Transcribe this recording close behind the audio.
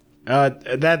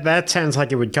That sounds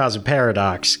like it would cause a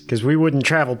paradox, because we wouldn't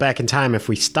travel back in time if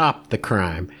we stopped the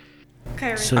crime.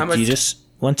 Kyrie. So do you just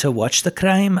want to watch the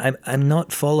crime? I'm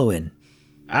not following.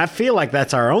 I feel like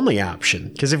that's our only option,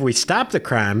 because if we stop the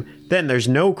crime, then there's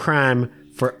no crime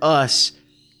for us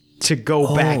to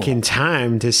go back in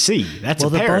time to see. That's a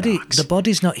paradox. The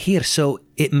body's not here, so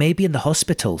it may be in the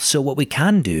hospital. So what we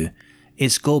can do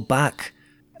is go back,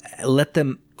 let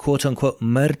them quote-unquote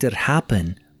murder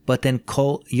happen, but then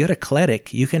you're a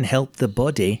cleric, you can help the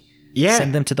body,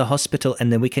 send them to the hospital,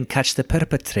 and then we can catch the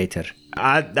perpetrator.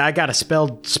 I got a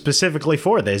spell specifically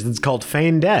for this. It's called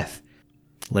Feign Death.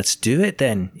 Let's do it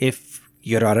then, if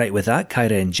you're all right with that,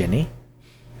 Kyra and Jenny.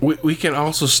 We can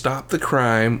also stop the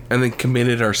crime and then commit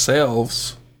it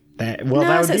ourselves. That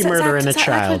would be murdering a child,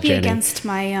 That would be Jenny. against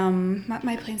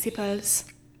my principles.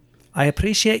 I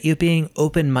appreciate you being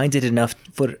open-minded enough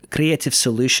for creative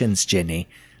solutions, Jenny.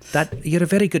 That you're a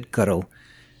very good girl.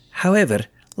 However,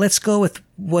 let's go with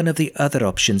one of the other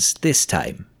options this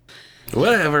time.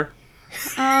 Whatever.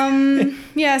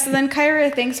 Yeah, so then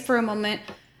Kyra thinks for a moment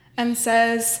and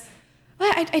says,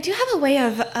 well, I do have a way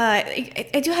of,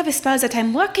 I do have a spell that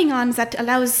I'm working on that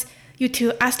allows you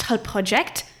to astral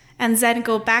project and then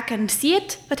go back and see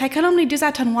it, but I can only do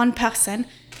that on one person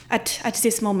at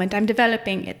this moment. I'm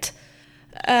developing it.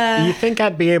 You think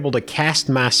I'd be able to cast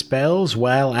my spells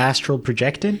while astral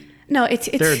projecting? No,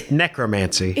 They're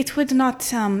necromancy. It would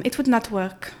not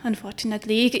work,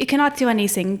 unfortunately. You cannot do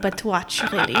anything but watch,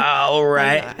 really. All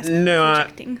right.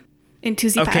 Projecting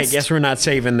into the Okay, past. guess we're not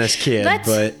saving this kid,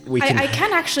 but we can... I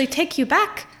can actually take you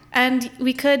back, and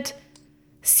we could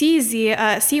see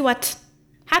what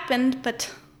happened, but...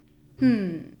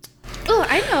 Oh,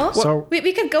 I know. So-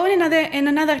 we could go in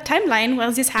another timeline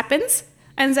where this happens,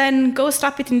 and then go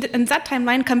stop it in that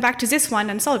timeline, come back to this one,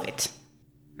 and solve it.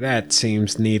 That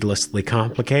seems needlessly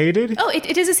complicated. Oh,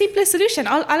 it is a simple solution.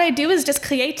 All I do is just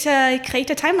create a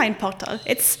timeline portal.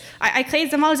 I create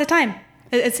them all the time.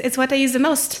 It's what I use the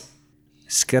most.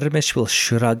 Skirmish will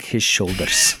shrug his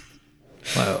shoulders.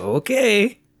 Well,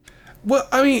 okay. Well,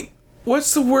 I mean,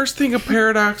 what's the worst thing a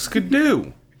paradox could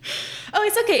do? Oh,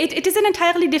 it's okay. It is an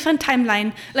entirely different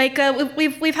timeline. Like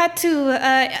we've had to.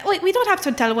 We don't have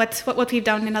to tell what we've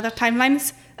done in other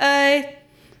timelines.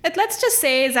 Let's just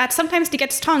say that sometimes to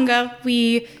get stronger,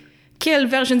 we kill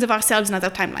versions of ourselves in other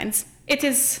timelines. It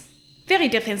is very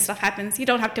different stuff happens. You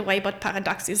don't have to worry about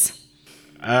paradoxes.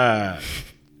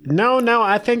 No,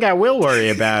 I think I will worry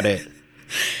about it.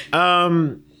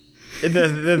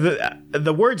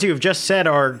 The words you have just said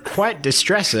are quite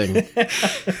distressing.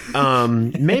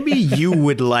 Maybe you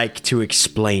would like to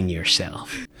explain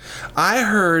yourself. I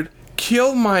heard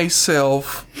kill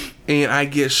myself and I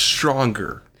get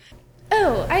stronger.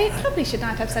 Oh, I probably should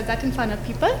not have said that in front of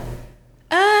people.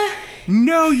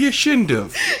 No, you shouldn't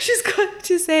have. She's going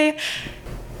to say,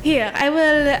 here, I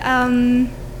will,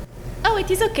 oh, it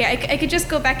is okay. I could just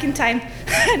go back in time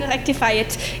and rectify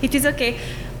it. It is okay.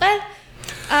 Well,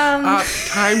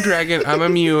 Time dragon, I'm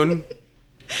immune.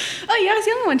 Oh, you're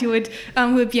the only one who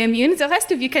would be immune. The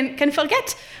rest of you can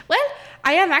forget. Well,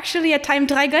 I am actually a time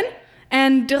dragon,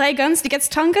 and dragons, to get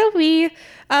stronger, we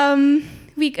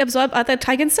absorb other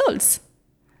dragon souls.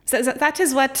 So that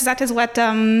is what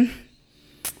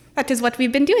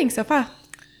we've been doing so far.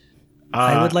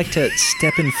 I would like to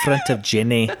step in front of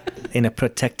Jenny in a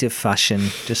protective fashion,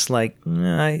 just like,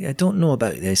 I don't know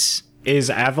about this. Is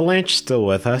Avalanche still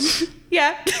with us?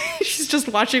 Yeah, she's just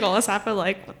watching all this happen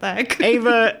like, what the heck?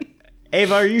 Ava,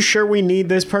 are you sure we need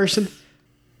this person?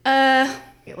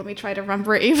 Let me try to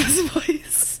remember Ava's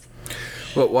voice.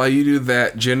 Well, while you do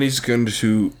that, Jenny's going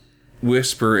to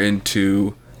whisper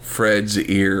into Fred's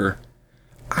ear,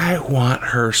 I want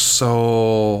her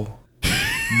soul.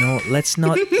 No, let's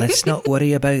not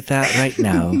worry about that right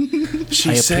now.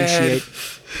 She said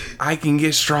I can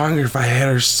get stronger if I had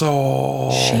her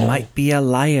soul. She might be a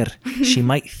liar. She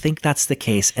might think that's the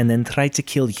case and then try to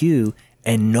kill you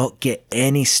and not get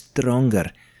any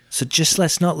stronger. So just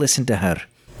let's not listen to her.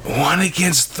 1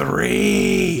 against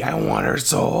 3. I want her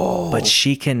soul. But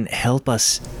she can help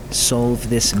us solve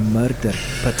this murder,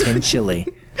 potentially.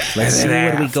 Let's see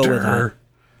where we go with her.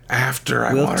 After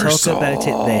I We'll want her talk soul. about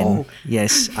it then.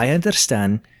 Yes, I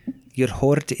understand. Your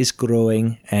horde is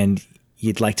growing and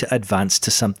you'd like to advance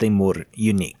to something more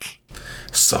unique.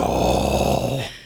 Soul.